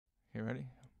You ready?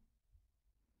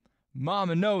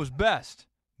 Mama knows best.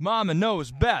 Mama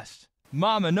knows best.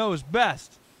 Mama knows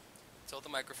best. Tilt the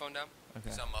microphone down. Okay.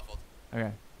 You sound muffled.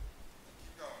 Okay.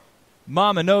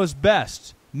 Mama knows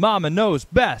best. Mama knows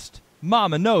best.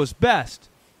 Mama knows best.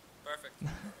 Perfect.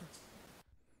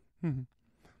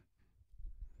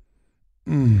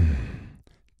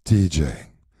 DJ,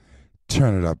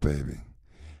 turn it up, baby.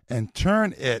 And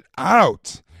turn it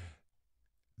out.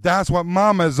 That's what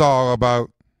Mama's all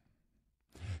about.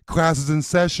 Classes in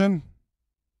session.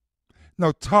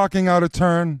 No talking out of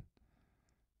turn.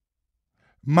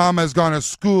 Mama's gonna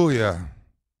school you.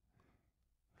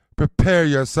 Prepare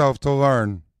yourself to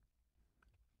learn.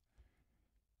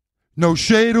 No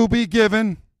shade will be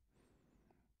given.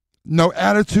 No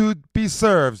attitude be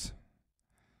served.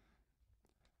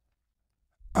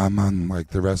 I'm unlike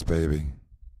the rest, baby.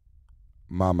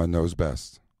 Mama knows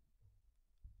best.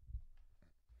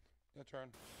 Your turn.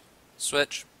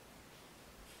 Switch.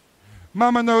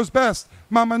 Mama knows best.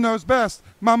 Mama knows best.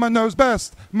 Mama knows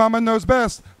best. Mama knows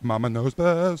best. Mama knows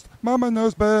best. Mama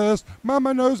knows best.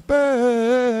 Mama knows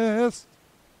best.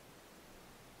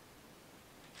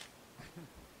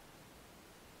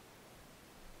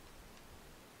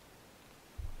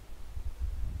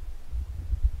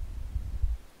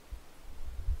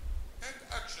 And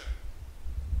action.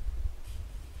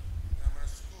 I'm gonna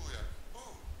school you.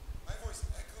 Ooh, my voice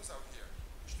echoes out here.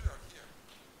 You should do it out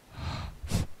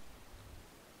here.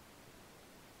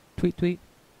 Tweet, tweet.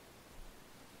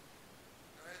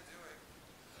 Go ahead, do it.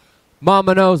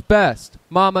 Mama knows best.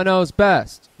 Mama knows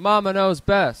best. Mama knows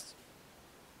best.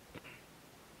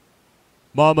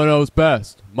 Mama knows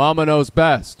best. Mama knows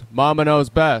best. Mama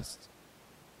knows best.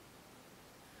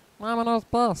 Mama knows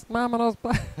best. Mama knows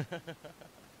best.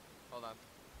 Hold on.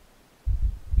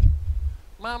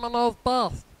 Mama knows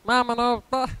best. Mama knows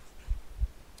best.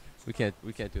 We can't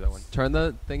do that one. Turn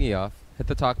the thingy off. Hit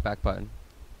the talk back button.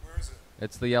 Where is it?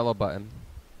 It's the yellow button.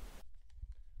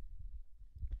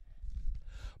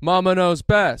 Mama knows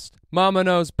best. Mama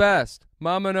knows best.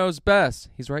 Mama knows best.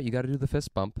 He's right. You got to do the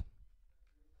fist bump.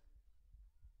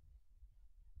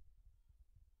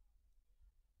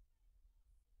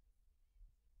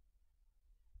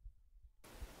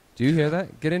 Do you hear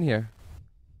that? Get in here.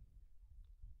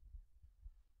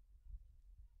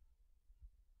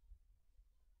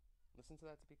 Listen to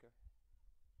that speaker.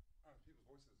 Oh, people's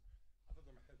voices. I thought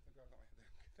they were my head.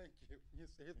 Thank you. You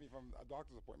saved me from a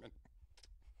doctor's appointment.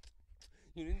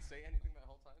 You didn't say anything that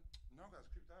whole time? No, I was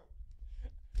creeped out. Yeah,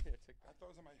 take I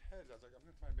thought it was in my head. I was like, I'm going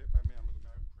to try and make my man with a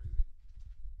man crazy.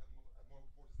 I have more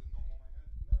voices than normal in my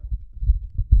head. No.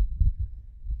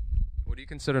 What do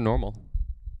you consider normal?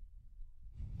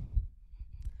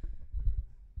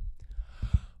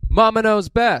 Mama knows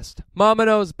best. Mama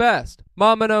knows best.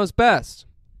 Mama knows best.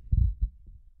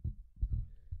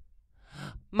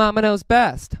 Mama knows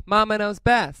best. Mama knows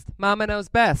best. Mama knows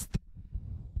best.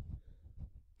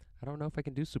 I don't know if I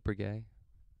can do super gay.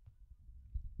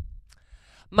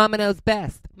 Mama knows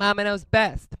best. Mama knows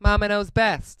best. Mama knows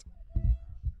best.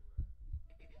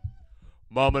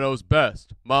 Mama knows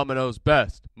best. Mama knows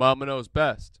best. Mama knows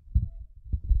best.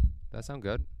 That sound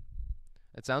good?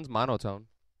 It sounds monotone.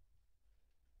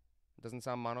 Doesn't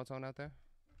sound monotone out there?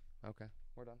 Okay,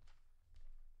 we're done.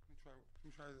 Let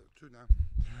me try that too now.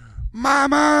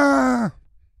 Mama!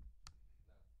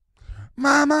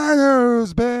 Mama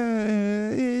knows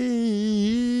best.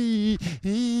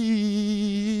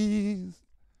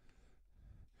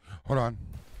 Hold on.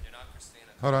 You're not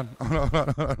Christina.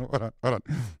 Hold on.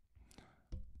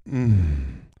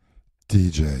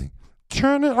 DJ,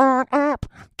 turn it on up,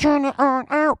 turn it on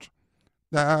out.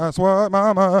 That's what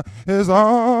Mama is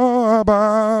all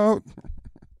about.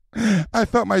 I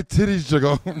felt my titties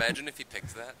jiggle. Imagine if he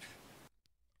picked that.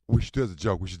 We should do it as a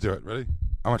joke. We should do it. Ready?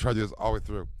 I'm going to try to do this all the way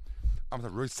through. I'm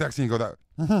going to really sexy and go that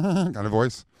kind of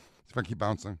voice. See if I can keep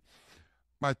bouncing.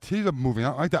 My titties are moving.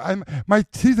 I don't like that. My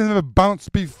titties have never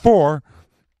bounced before.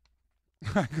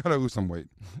 I got to lose some weight.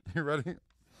 You ready?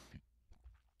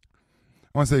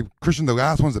 I want to say, Christian, the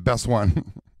last one's the best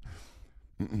one.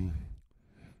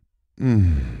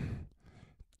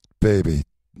 Baby.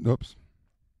 Oops.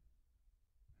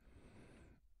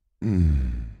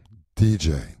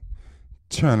 DJ.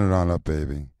 Turn it on up,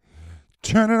 baby.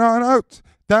 Turn it on out.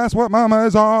 That's what Mama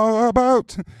is all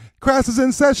about. Class is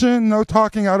in session, no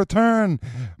talking out of turn.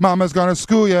 Mama's gonna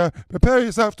school ya, prepare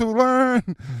yourself to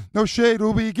learn. No shade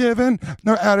will be given,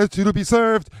 no attitude will be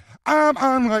served. I'm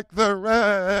unlike the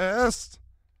rest.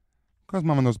 Because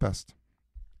Mama knows best.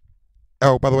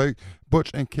 Oh, by the way,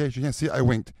 Butch, in case you can't see, I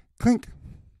winked. Clink.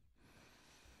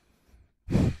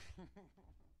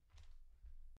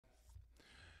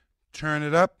 Turn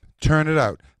it up, turn it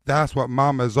out. That's what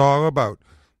mama's all about.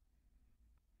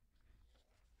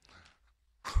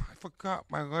 I forgot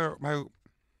my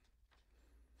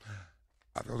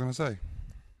I was gonna say.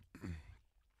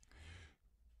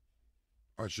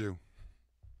 Oh, it's you.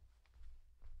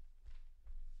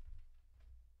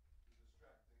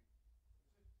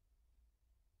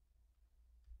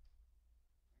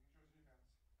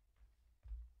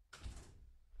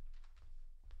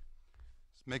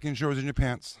 Just making sure it's in your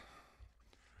pants.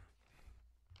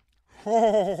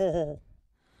 Oh,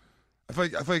 I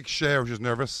feel like Cher was just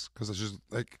nervous because it's just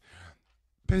like,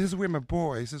 baby, this is weird, my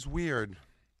boy. This is weird.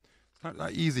 It's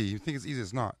not easy. You think it's easy?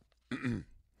 It's not.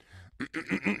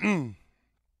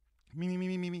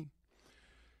 Me.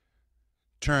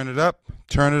 Turn it up,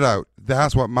 turn it out.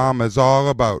 That's what mama is all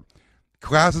about.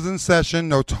 Classes in session,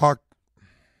 no talk.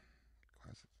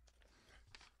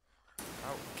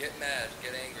 Get mad,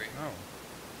 get angry. Oh.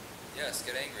 Yes,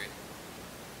 get angry.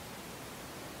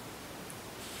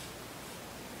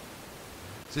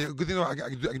 See, a good thing though, I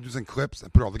can do some clips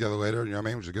and put it all together later, you know what I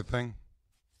mean? Which is a good thing.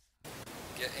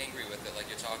 Get angry with it like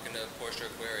you're talking to Portia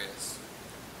Aquarius.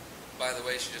 By the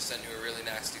way, she just sent you a really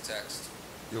nasty text.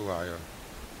 You liar.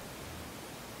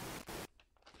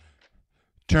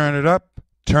 Turn it up,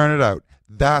 turn it out.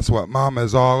 That's what mama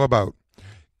is all about.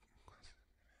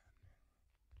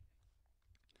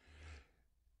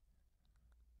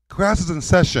 Classes in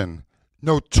session,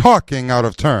 no talking out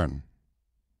of turn.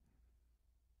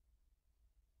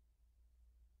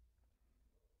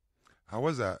 How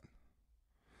was that?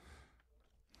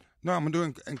 No, I'm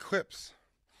doing in clips.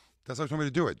 That's how you told me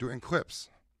to do it. Do it in clips.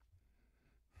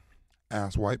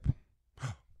 Ass wipe.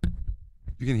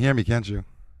 You can hear me, can't you?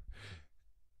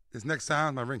 This next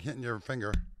sound, my ring hitting your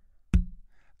finger.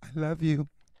 I love you.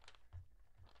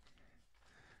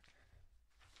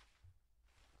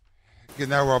 Okay,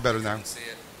 now we're all better now. Can't see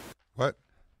it. What?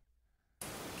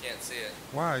 Can't see it.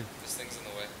 Why? This thing's in the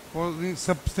way. Well, then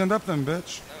stand up then,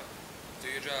 bitch. No. Do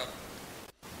your job.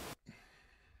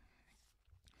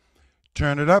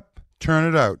 Turn it up, turn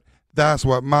it out. That's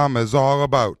what mama is all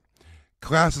about.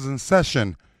 Classes in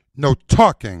session, no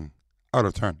talking out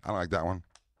of turn. I don't like that one.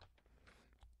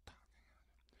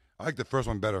 I like the first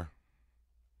one better.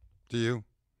 Do you?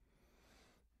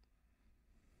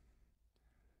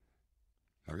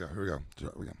 Here we go.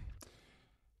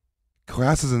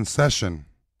 Classes in session,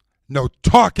 no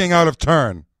talking out of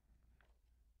turn.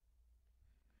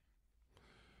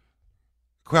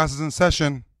 Classes in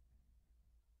session.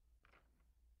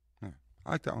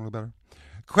 I like that one a little better.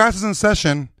 Classes in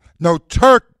session, no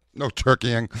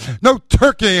turkeying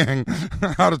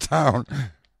out of town.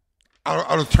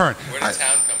 Out of turn. Where did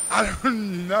town come from? I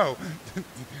don't know.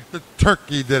 The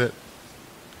turkey did it.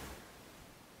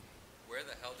 Where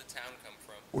the hell did town come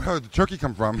from? Where did the turkey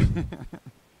come from?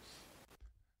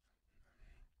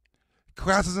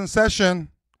 Classes in session,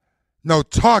 no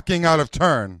talking out of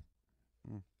turn.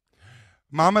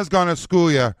 Mama's gonna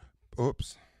school ya.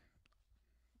 Oops.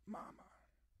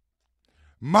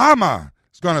 Mama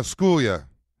is gonna school ya.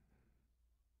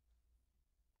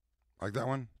 Like that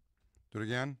one? Do it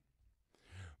again.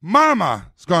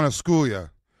 Mama is gonna school ya.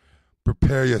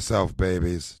 Prepare yourself,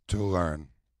 babies, to learn.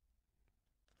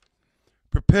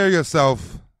 Prepare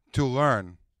yourself to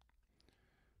learn.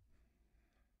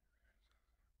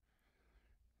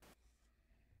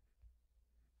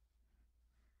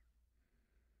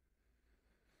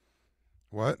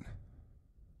 What?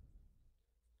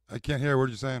 I can't hear. What are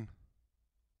you saying?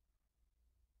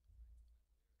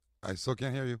 I still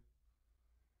can't hear you.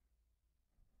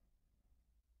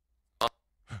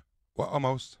 Well,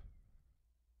 almost.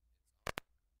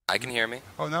 I can hear me.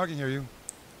 Oh, now I can hear you.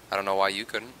 I don't know why you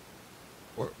couldn't.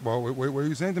 What are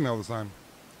you saying to me all the time?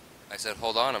 I said,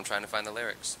 hold on, I'm trying to find the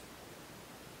lyrics.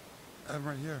 I have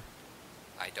them right here.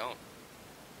 I don't.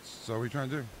 So what are you trying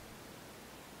to do?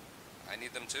 I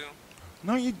need them too.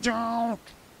 No, you don't.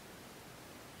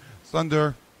 It's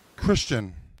under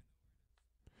Christian.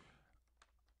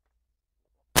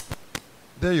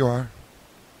 There you are.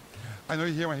 I know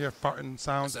you hear when I hear farting I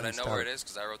sounds. said I know where it is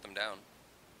because I wrote them down.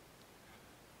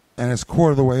 And it's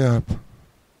quarter of the way up.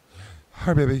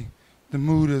 Hi, baby. The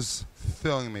mood is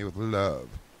filling me with love.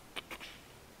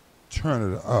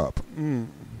 Turn it up.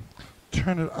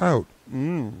 Turn it out.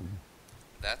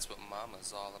 That's what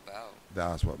mama's all about.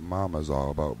 That's what mama's all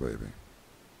about, baby.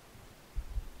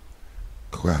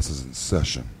 Classes in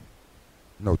session.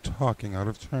 No talking out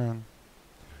of turn.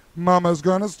 Mama's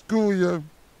gonna school you.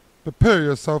 Prepare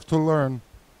yourself to learn.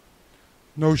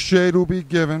 No shade will be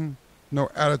given. No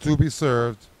attitude be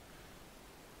served.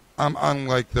 I'm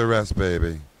unlike the rest,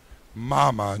 baby.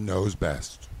 Mama knows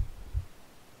best.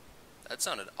 That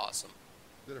sounded awesome.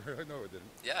 Did it hurt? No, it didn't.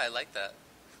 Yeah, I like that.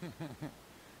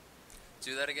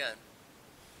 Do that again.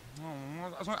 No,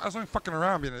 I was only fucking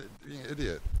around being an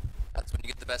idiot. That's when you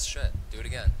get the best shit. Do it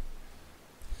again.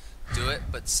 Do it,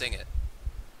 but sing it.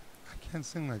 I can't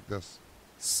sing like this.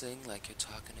 Sing like you're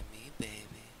talking to me,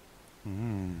 baby.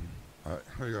 All right,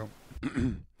 here we go.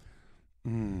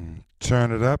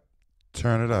 Turn it up,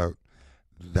 turn it out.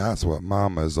 That's what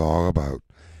Mama is all about.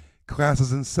 Class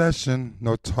is in session,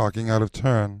 no talking out of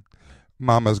turn.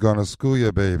 Mama's gonna school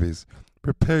you, babies.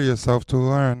 Prepare yourself to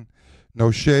learn. No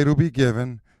shade will be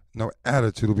given, no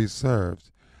attitude will be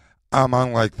served. I'm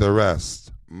unlike the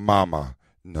rest. Mama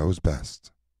knows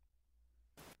best.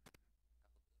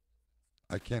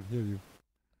 I can't hear you.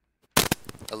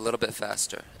 A little bit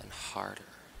faster and harder.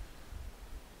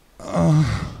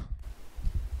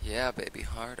 Yeah, baby,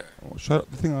 harder. Oh,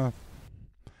 shut the thing off.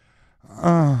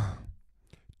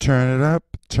 Turn it up,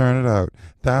 turn it out.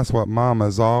 That's what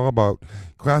Mama's all about.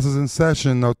 Class is in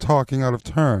session, no talking out of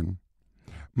turn.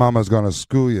 Mama's gonna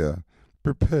school you.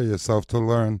 Prepare yourself to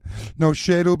learn. No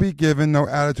shade will be given, no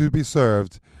attitude be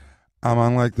served. I'm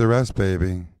unlike the rest,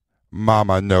 baby.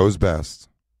 Mama knows best.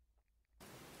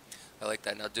 I like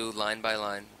that. Now do line by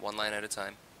line, one line at a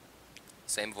time.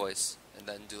 Same voice, and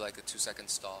then do like a 2-second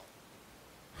stall.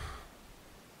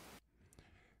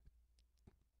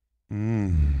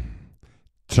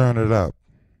 Turn it up.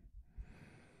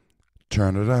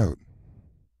 Turn it out.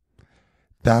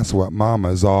 That's what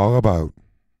Mama's all about.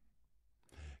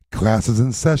 Class is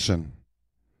in session.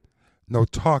 No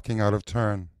talking out of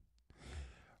turn.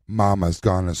 Mama's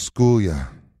gonna school ya.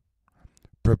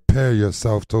 Prepare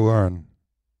yourself to learn.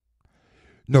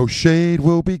 No shade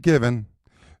will be given.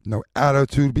 No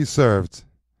attitude be served.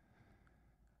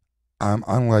 I'm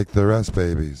unlike the rest,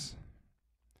 babies.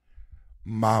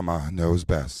 Mama knows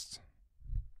best.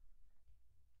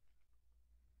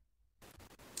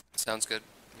 Sounds good.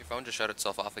 Your phone just shut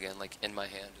itself off again, like in my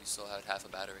hand. You still had half a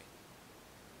battery.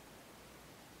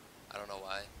 I don't know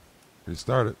why.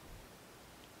 Restart it.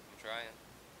 I'm trying.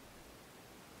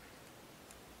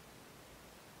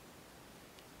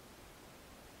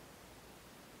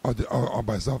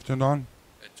 By itself turned on?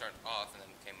 It turned off and then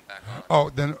came back on.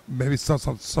 Oh, then maybe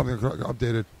something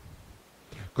updated.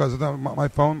 Because my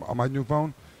phone, my new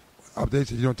phone,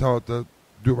 updates if you don't tell it to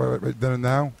do it right then and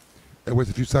now. It waits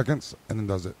a few seconds and then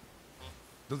does it.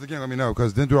 Does it again, let me know,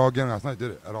 because it didn't do it all again last night,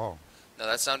 did it, at all. No,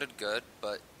 that sounded good,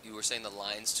 but you were saying the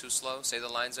lines too slow. Say the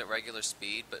lines at regular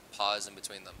speed, but pause in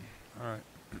between them. All right.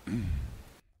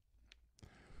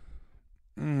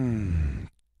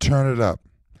 Turn it up.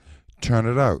 Turn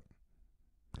it out.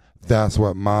 That's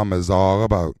what Mama's all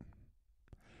about.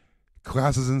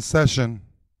 Class is in session.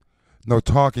 No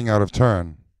talking out of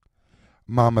turn.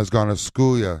 Mama's gonna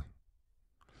school ya.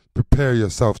 Prepare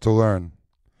yourself to learn.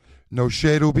 No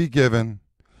shade will be given.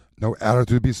 No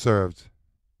attitude be served.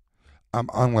 I'm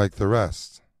unlike the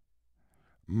rest.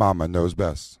 Mama knows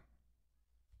best.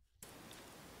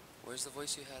 Where's the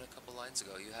voice you had a couple lines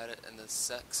ago? You had it in the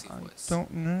sexy voice. I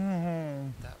don't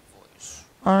know. That voice.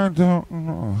 I don't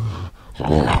know.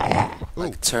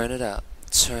 Like, turn it out.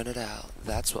 Turn it out.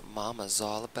 That's what Mama's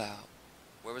all about.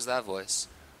 Where was that voice?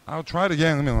 I'll try it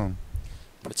again. Let me alone.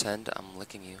 Pretend I'm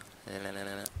licking you.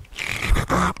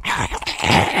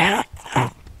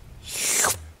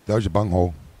 That was your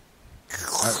bunghole.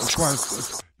 You're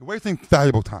wasting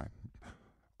valuable time.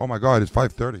 Oh my God, it's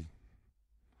 5:30.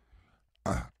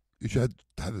 You should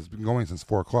have this been going since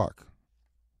 4 o'clock.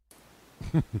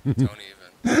 Don't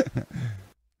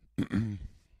even.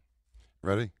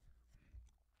 Ready?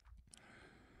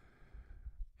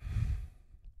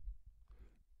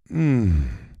 Turn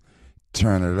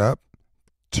it up,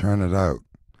 turn it out.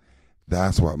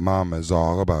 That's what Mama's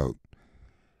all about.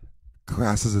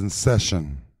 Class is in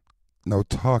session. No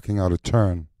talking out of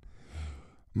turn.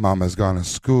 Mama's gonna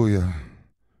school you.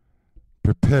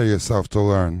 Prepare yourself to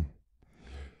learn.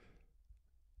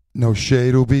 No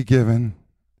shade will be given.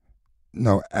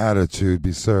 No attitude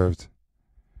be served.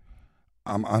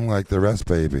 I'm unlike the rest,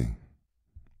 baby.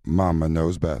 Mama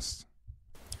knows best.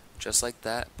 Just like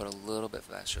that, but a little bit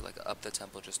faster. Like up the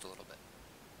tempo just a little bit.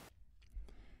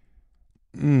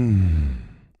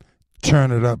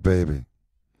 Turn it up, baby.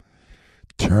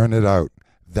 Turn it out.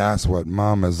 That's what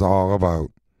Mama's all about.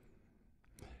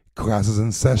 Class is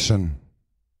in session.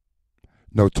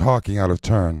 No talking out of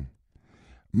turn.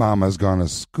 Mama's gonna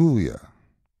school you.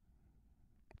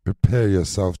 Prepare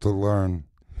yourself to learn.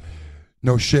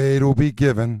 No shade will be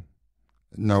given.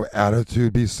 No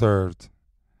attitude be served.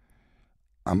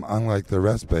 I'm unlike the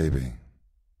rest, baby.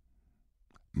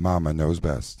 Mama knows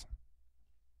best.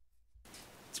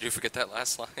 Did you forget that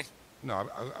last line? No,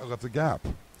 I left a gap.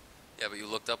 Yeah, but you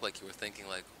looked up like you were thinking,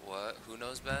 like, what? Who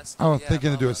knows best? I was Yeah,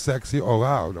 thinking to do mama. it sexy or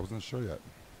loud. I wasn't sure yet.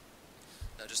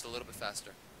 No, just a little bit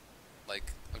faster.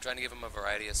 Like, I'm trying to give him a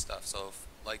variety of stuff, so, if,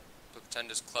 like, pretend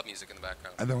there's club music in the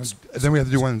background. And then we have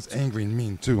to do one that's angry and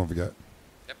mean, too. Don't forget.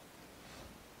 Yep.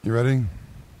 You ready?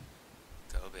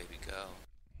 Go, baby, go.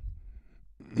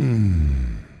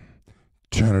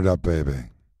 Turn it up, baby.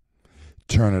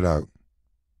 Turn it out.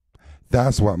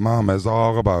 That's what mama is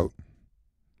all about.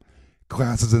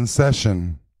 Classes in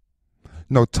session.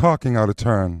 No talking out of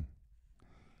turn.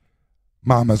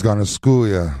 Mama's gonna school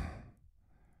ya.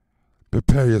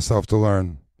 Prepare yourself to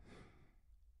learn.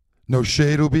 No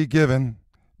shade will be given.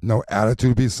 No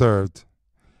attitude be served.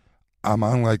 I'm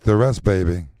unlike the rest,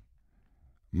 baby.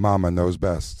 Mama knows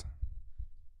best.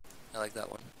 I like that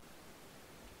one.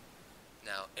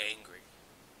 Now, angry.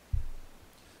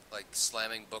 Like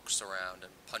slamming books around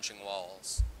and punching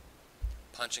walls.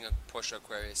 Punching a Portia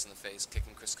Aquarius in the face,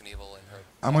 kicking Chris Knievel in her.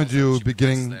 I'm gonna do She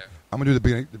beginning. placed there. I'm gonna do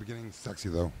the beginning sexy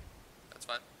though, That's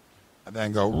fine. and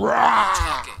then go rah.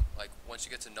 Talking. Like, once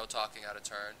you get to no talking out of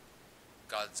turn,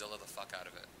 Godzilla the fuck out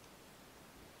of it.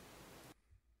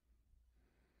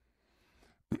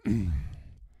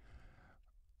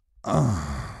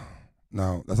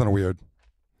 No, that's not weird.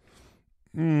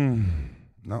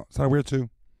 No, it's not weird too.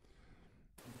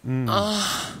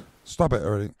 Stop it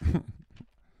already.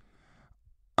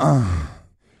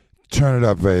 Turn it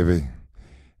up, baby.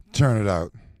 Turn it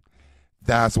out.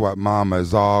 That's what mama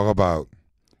is all about.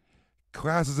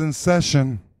 Classes in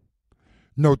session.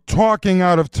 No talking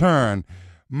out of turn.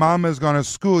 Mama's gonna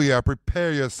school ya.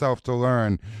 Prepare yourself to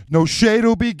learn. No shade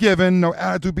will be given. No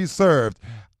attitude be served.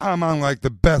 I'm unlike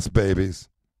the best babies.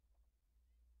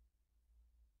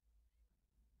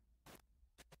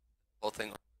 Whole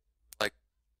thing, like,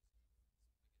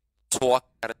 talk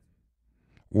at it.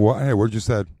 What? Hey, what'd you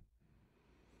said?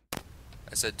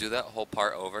 I said, do that whole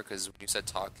part over, because when you said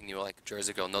talking, you were like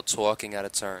Jersey Girl, no talking out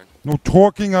of turn. No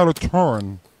talking out of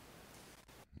turn.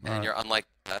 And you're unlike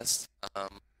the best.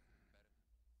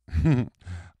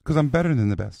 Because I'm better than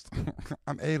the best.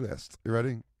 I'm A-list. You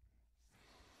ready?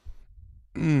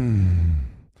 Turn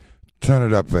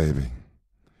it up, baby.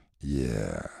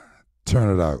 Yeah.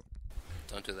 Turn it out.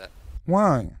 Don't do that.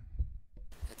 Why?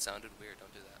 It sounded weird.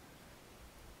 Don't do that.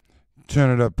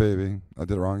 Turn it up, baby. I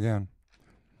did it wrong again.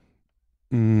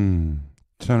 Turn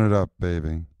it up,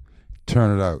 baby.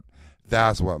 Turn it out.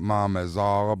 That's what mama is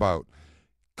all about.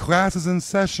 Classes in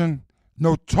session.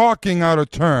 No talking out of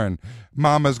turn.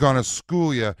 Mama's gonna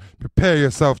school ya. Prepare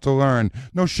yourself to learn.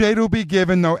 No shade will be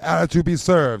given. No attitude be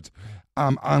served.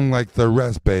 I'm unlike the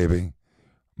rest, baby.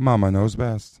 Mama knows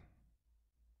best.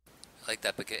 I like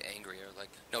that, but get angrier. Like,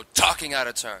 no talking out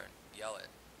of turn. Yell it.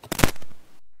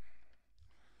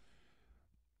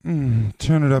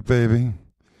 Turn it up, baby.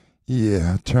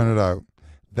 Yeah, turn it out.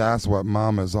 That's what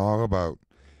mama's all about.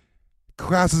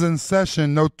 Classes in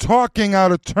session. No talking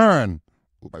out of turn.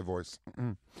 Ooh, my voice.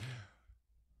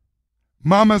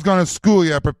 Mama's gonna school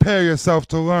ya. Prepare yourself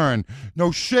to learn.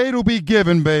 No shade will be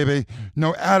given, baby.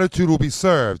 No attitude will be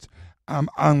served. I'm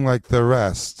unlike the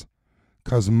rest.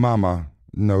 'Cause mama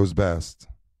knows best.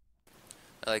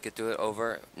 I like it. Do it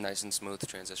over. Nice and smooth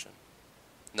transition.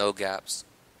 No gaps.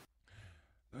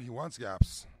 No, he wants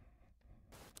gaps.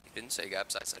 You didn't say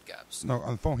gaps. I said gaps. No,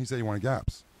 on the phone he said he wanted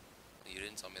gaps. You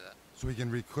didn't tell me that. So he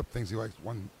can reclip things he likes.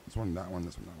 This one, that one,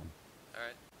 this one, that one. All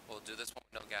right. We'll do this one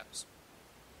with no gaps.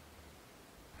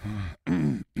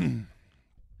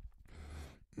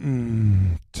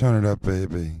 Turn it up,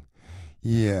 baby.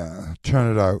 Yeah,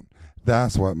 turn it out.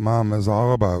 That's what mama's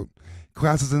all about.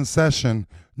 Classes in session.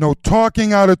 No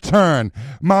talking out of turn.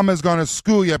 Mama's gonna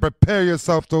school ya. Prepare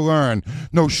yourself to learn.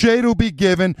 No shade will be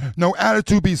given. No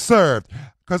attitude be served.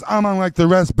 'Cause I'm unlike the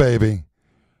rest, baby.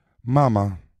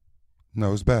 Mama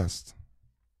knows best.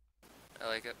 I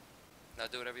like it. Now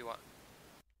do whatever you want.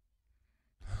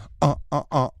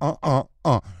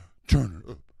 Turn it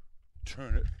up.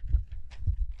 Turn it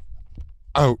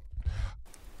out.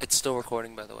 It's still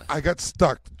recording, by the way. I got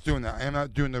stuck doing that. I am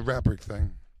not doing the rapper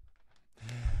thing.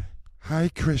 Hi,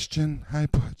 Christian. Hi,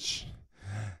 Butch.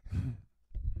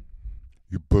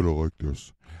 You better like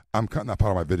this. I'm cutting that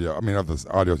part of my video. I mean, of this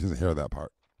audio, so you doesn't hear that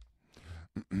part.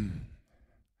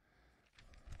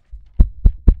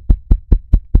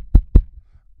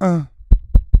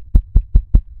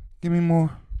 Give me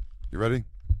more. You ready?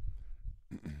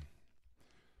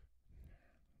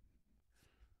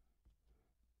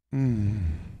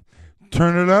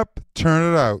 Turn it up,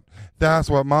 turn it out. That's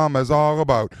what mama is all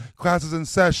about. Classes in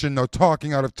session, no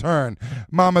talking out of turn.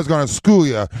 Mama's gonna school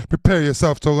ya. Prepare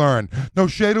yourself to learn. No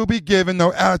shade will be given,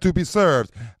 no attitude be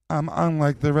served. I'm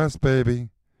unlike the rest, baby.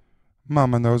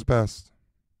 Mama knows best.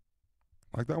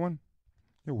 Like that one?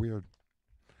 You're weird.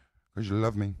 Because you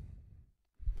love me.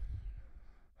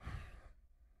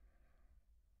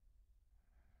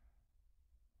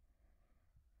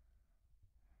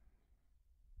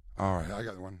 All right, I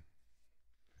got one.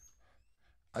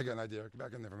 I got an idea. Get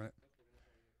back in there for a minute.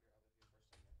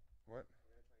 What?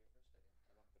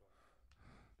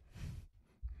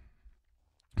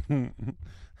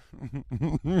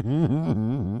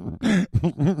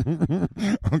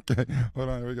 Okay, hold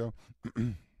on, here we go.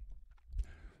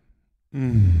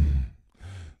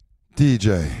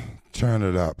 DJ, turn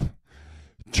it up.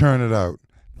 Turn it out.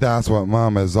 That's what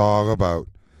Mama is all about.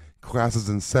 Classes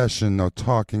in session, no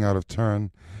talking out of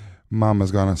turn.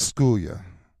 Mama's gonna school you.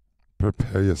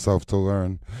 Prepare yourself to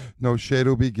learn. No shade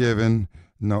will be given,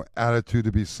 no attitude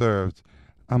to be served.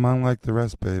 I'm unlike the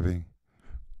rest, baby.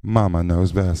 Mama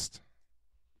knows best.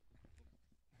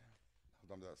 How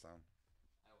dumb did that sound?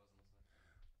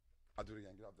 I'll do it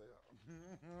again. Get up there.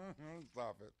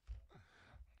 Stop it.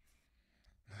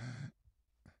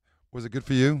 Was it good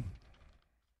for you?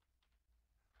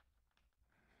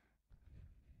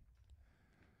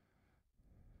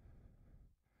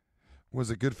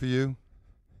 Was it good for you?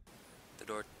 The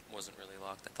door wasn't really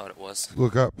locked. I thought it was.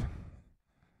 Look up.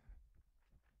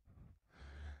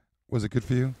 Was it good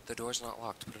for you? The door's not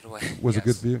locked. Put it away. Was it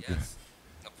good for you? Yes.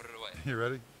 No, put it away. You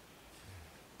ready?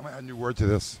 I'm going to add a new word to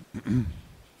this.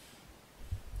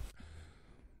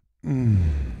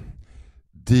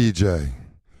 DJ.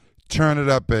 Turn it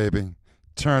up, baby.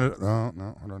 Turn it.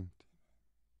 No, hold on.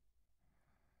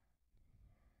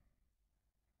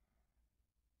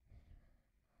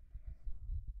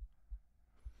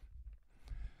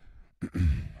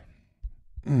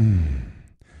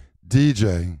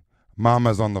 DJ,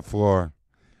 Mama's on the floor.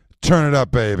 Turn it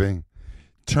up, baby.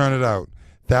 Turn it out.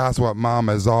 That's what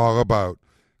Mama is all about.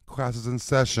 Classes in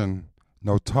session.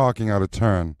 No talking out of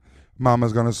turn.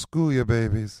 Mama's gonna school you,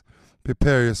 babies.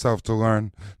 Prepare yourself to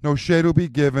learn. No shade will be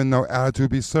given, no attitude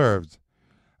be served.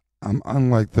 I'm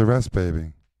unlike the rest,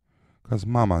 baby. 'Cause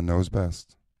Mama knows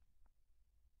best.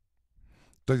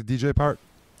 Like the DJ part?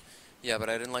 Yeah, but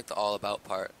I didn't like the all about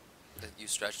part. That you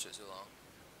stretched it too long.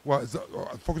 Well,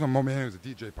 focus on Moment Henry, the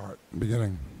DJ part in the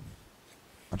beginning.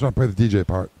 I'm trying to play the DJ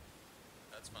part.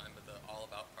 That's fine, but the all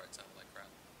about part sounded like crap.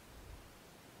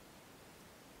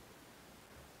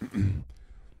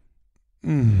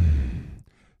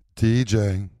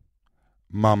 DJ,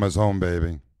 Mama's home,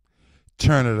 baby.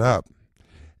 Turn it up.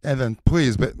 And then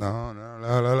please, no.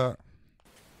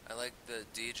 I like the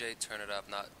DJ turn it up,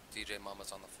 not DJ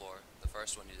Mama's on the floor. The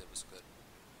first one you did was good.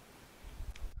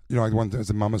 You know, like the one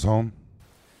that's in Mama's home?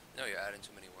 No, you're adding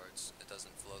too many words. It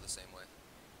doesn't flow the same way.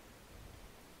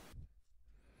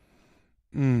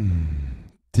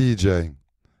 DJ,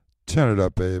 turn it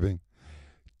up, baby.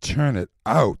 Turn it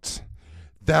out.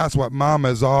 That's what Mama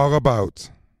is all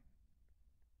about.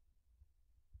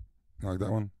 You like that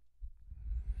one?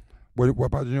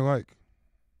 What part did you like?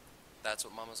 That's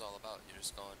what Mama's all about. You're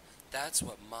just going, that's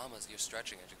what Mama's, you're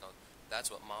stretching it. You're going, that's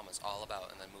what Mama's all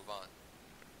about, and then move on.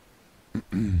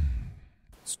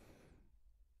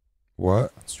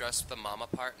 What? Stress the Mama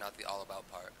part, not the all about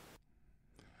part.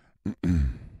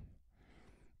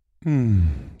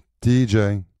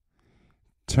 DJ,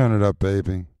 turn it up,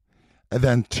 baby. And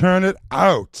then turn it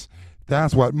out.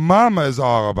 That's what Mama is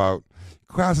all about.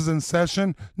 Classes in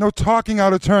session, no talking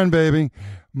out of turn, baby.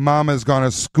 Mama's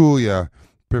gonna school you.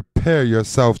 Prepare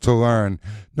yourself to learn.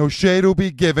 No shade will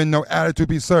be given, no attitude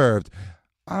be served.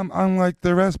 I'm unlike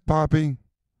the rest, Poppy.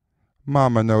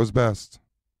 Mama knows best.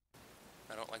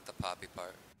 I don't like the poppy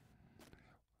part.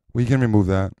 We can remove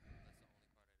that.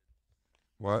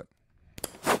 What?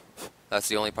 That's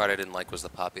the only part I didn't like was the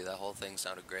poppy. That whole thing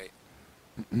sounded great.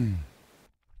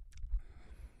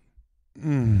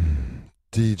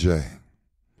 DJ,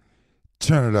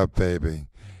 turn it up, baby.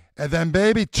 And then,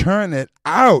 baby, turn it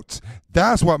out.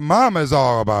 That's what Mama is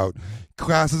all about.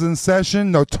 Classes in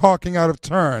session, no talking out of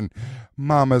turn.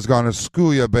 Mama's gonna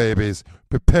school you, babies.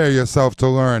 Prepare yourself to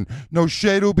learn. No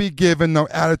shade will be given, no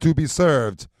attitude be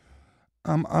served.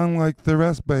 I'm unlike the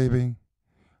rest, baby.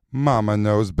 Mama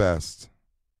knows best.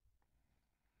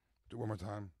 Do it one more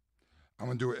time. I'm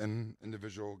gonna do it in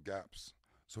individual gaps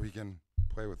so he can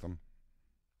play with them.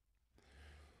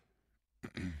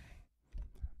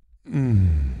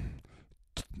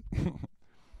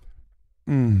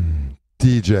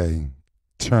 DJ,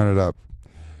 turn it up.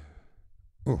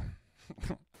 Oh.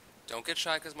 Don't get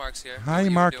shy because Mark's here. Hi,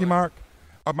 Marky Mark.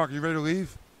 Mark, you ready to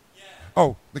leave? Yeah.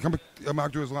 Oh,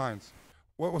 Mark do his lines.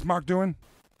 What was Mark doing?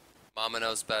 Mama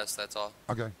knows best, that's all.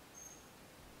 Okay.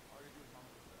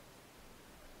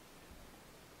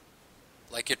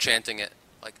 Like you're chanting it.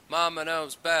 Like, Mama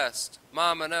knows best.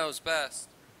 Mama knows best.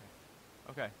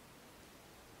 Okay.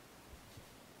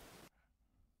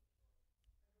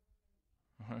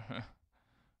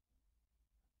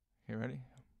 You ready?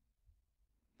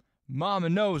 Mama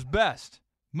knows best.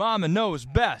 Mama knows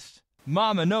best.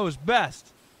 Mama knows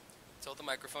best. Tilt the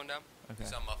microphone down. Okay. You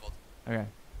sound muffled. Okay.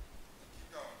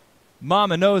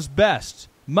 Mama knows best.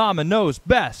 Mama knows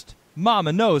best.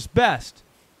 Mama knows best.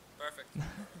 Perfect. I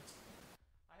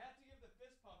had to give the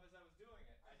fist pump as I was doing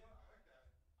it. I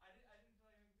didn't tell you to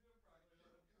do it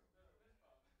properly. Fist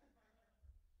pump.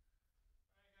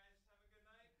 All right, guys, have a good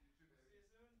night. See you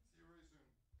soon. See you really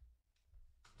soon.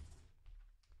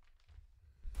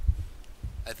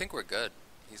 I think we're good.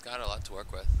 He's got a lot to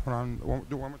work with. Hold on.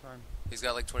 Do it one more time. He's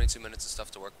got like 22 minutes of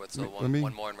stuff to work with, so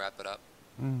one more and wrap it up.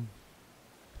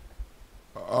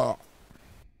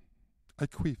 I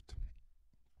queefed.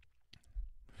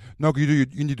 No, you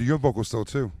need to do your vocals still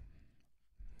too.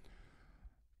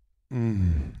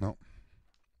 No.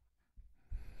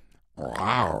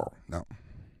 Wow. No.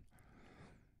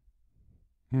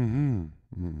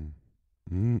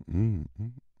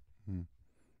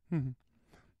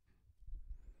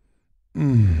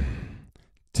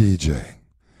 DJ,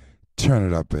 turn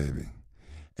it up, baby.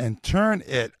 And turn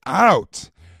it out.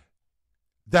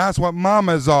 That's what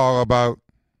Mama's all about.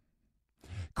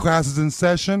 Classes in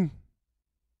session.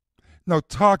 No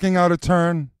talking out of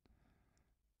turn.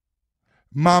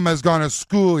 Mama's gonna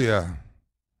school you.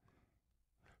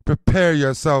 Prepare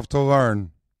yourself to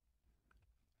learn.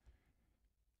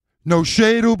 No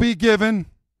shade will be given.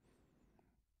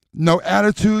 No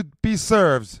attitude be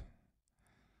served.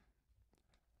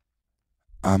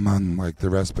 I'm unlike the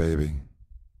rest, baby.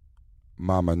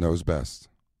 Mama knows best.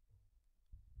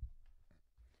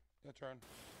 Your turn.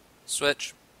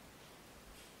 Switch.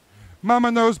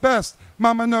 Mama knows best.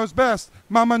 Mama knows best.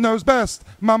 Mama knows best.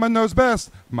 Mama knows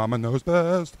best. Mama knows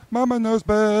best. Mama knows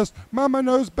best. Mama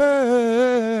knows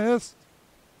best.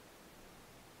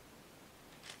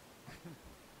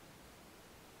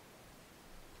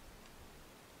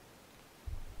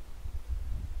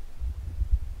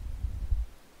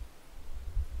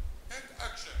 And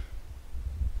action.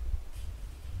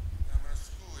 I'm gonna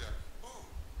school ya. Ooh,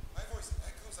 my voice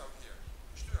echoes out here.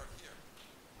 You should do it out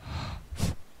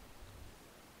here.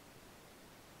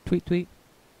 Tweet, tweet.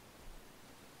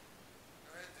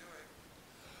 Go ahead, do it.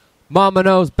 Mama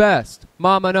knows best.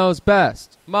 Mama knows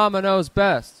best. Mama knows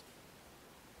best.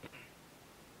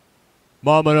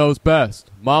 Mama knows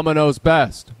best. Mama knows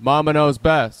best. Mama knows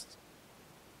best.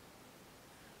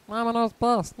 Mama knows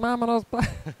best. Mama knows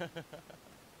best.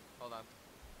 Hold on.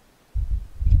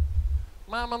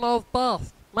 Mama knows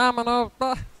best. Mama knows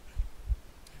best.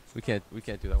 We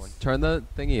can't do that one. Turn the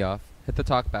thingy off. Hit the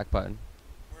talk back button.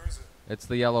 Where is it? It's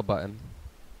the yellow button.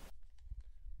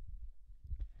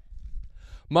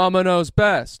 Mama knows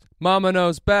best. Mama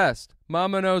knows best.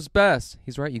 Mama knows best.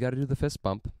 He's right. You got to do the fist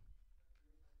bump.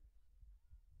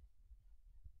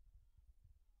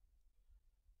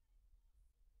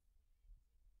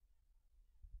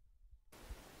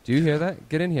 Do you hear that?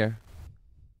 Get in here.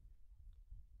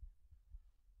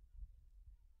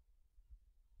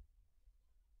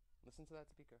 Listen to that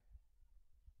speaker.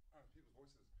 Oh, people's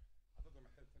voices. I thought they were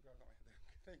my head. Thank God, not my head.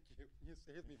 Thank you. You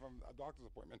saved me from a doctor's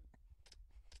appointment.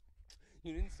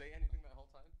 You didn't say anything that whole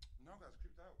time? No, I was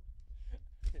creeped out.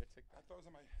 Yeah, take I thought it was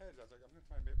in my head. I was like, I'm going to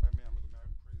try my man. I'm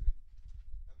crazy.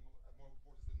 I have more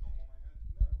voices than normal in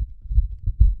my head. No.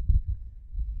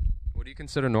 What do you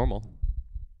consider normal?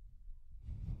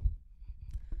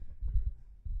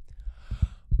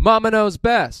 Mama knows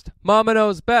best. Mama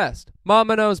knows best.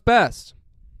 Mama knows best.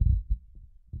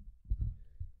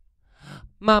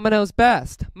 Mama knows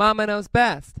best. Mama knows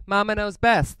best. Mama knows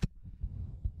best.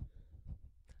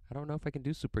 I don't know if I can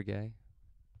do super gay.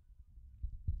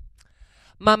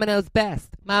 Mama knows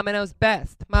best. Mama knows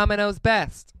best. Mama knows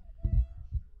best.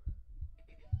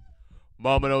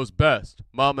 Mama knows best.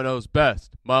 Mama knows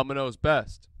best. Mama knows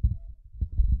best.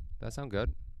 That sound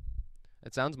good?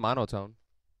 It sounds monotone.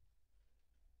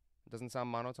 Doesn't sound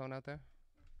monotone out there?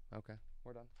 Okay,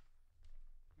 we're done.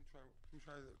 Let me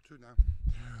try the two now.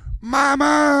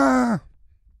 Mama!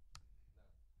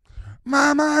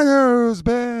 Mama knows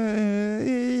best.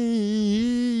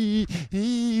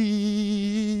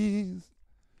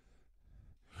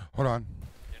 Hold on.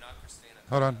 You're not Christina.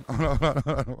 Hold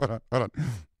on.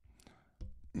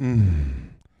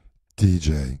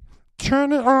 DJ,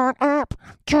 turn it on up,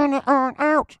 turn it on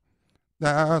out.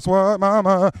 That's what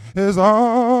Mama is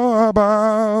all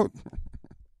about.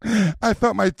 I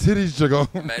felt my titties jiggle.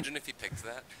 Imagine if he picked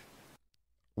that.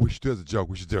 We should do it as a joke.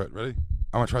 We should do it. Ready?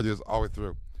 I'm going to try to do this all the way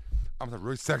through. I'm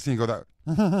really sexy and go that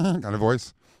kind of voice.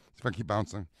 See if I can keep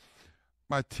bouncing.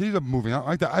 My teeth are moving. I don't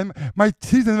like that. My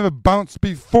teeth have never bounced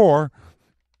before.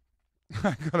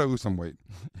 I gotta lose some weight.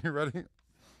 You ready?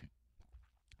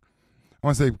 I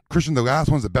want to say, Christian, the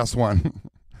last one's the best one.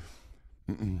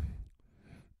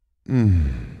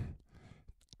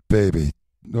 Baby.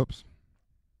 Oops.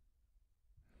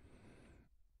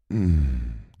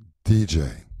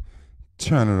 DJ.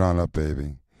 Turn it on up,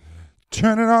 baby.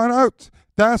 Turn it on out.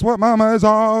 That's what mama is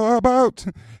all about.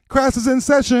 Class is in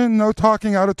session, no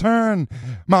talking out of turn.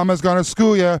 Mama's gonna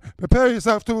school ya, prepare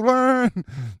yourself to learn.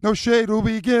 No shade will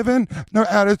be given, no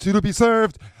attitude will be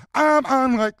served. I'm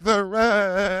unlike the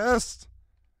rest.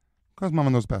 Because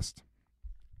mama knows best.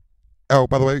 Oh,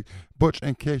 by the way, Butch,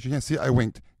 in case you can't see, I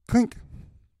winked. Clink.